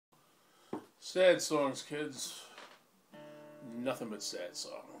Sad songs, kids. Nothing but sad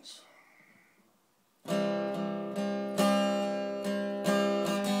songs.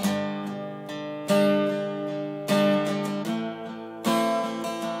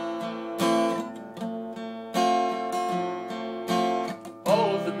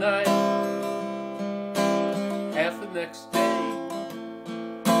 All of the night, half the next day.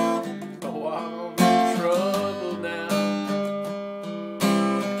 Oh, I'm in trouble now.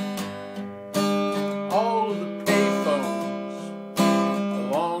 All of the payphones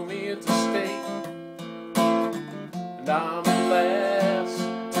along the interstate, and I'm the last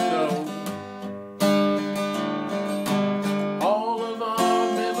to know. All of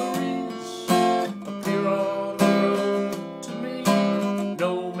our memories appear on the road to me,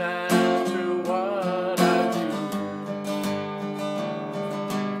 no matter what I do.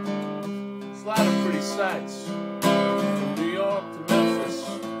 It's a lot of pretty sights from New York to Memphis,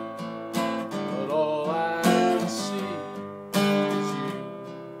 but all I can see is you.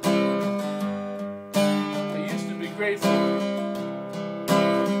 I used to be grateful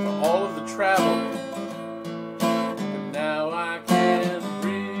for all of the travel, but now I can't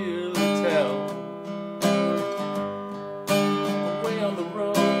really tell. I'm way on the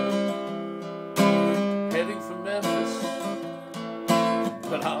road, heading for Memphis,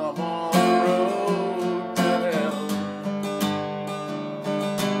 but I'm on the road to hell.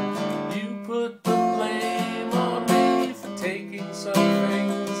 You put the blame on me for taking some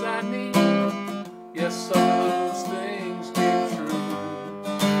things I need. Yes, some of those things came true.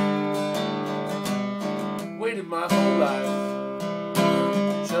 Waited my whole life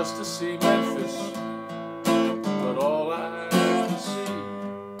just to see Memphis, but all I can see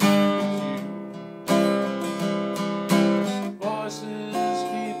is you. Voices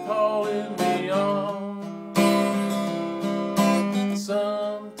keep calling me on.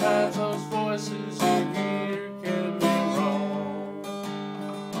 Sometimes those voices you hear can be wrong.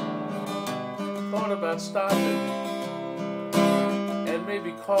 Thought about stopping and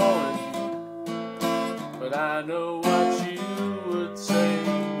maybe calling, but I know what you would say.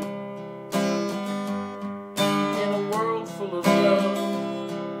 In a world full of love,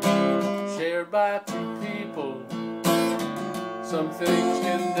 shared by two people, some things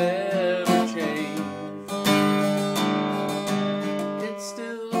can never change. It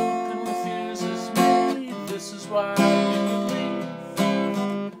still confuses me, this is why you leave.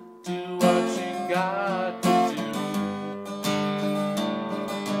 Do what you got to do.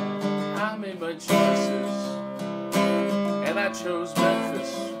 I made my choices, and I chose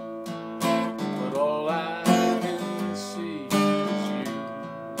Memphis, but all I can see is you.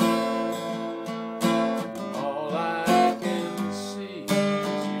 All I can see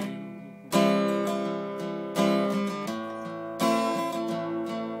is you.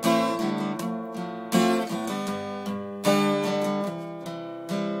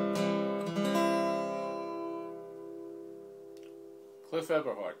 Cliff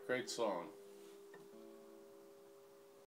Eberhardt, great song.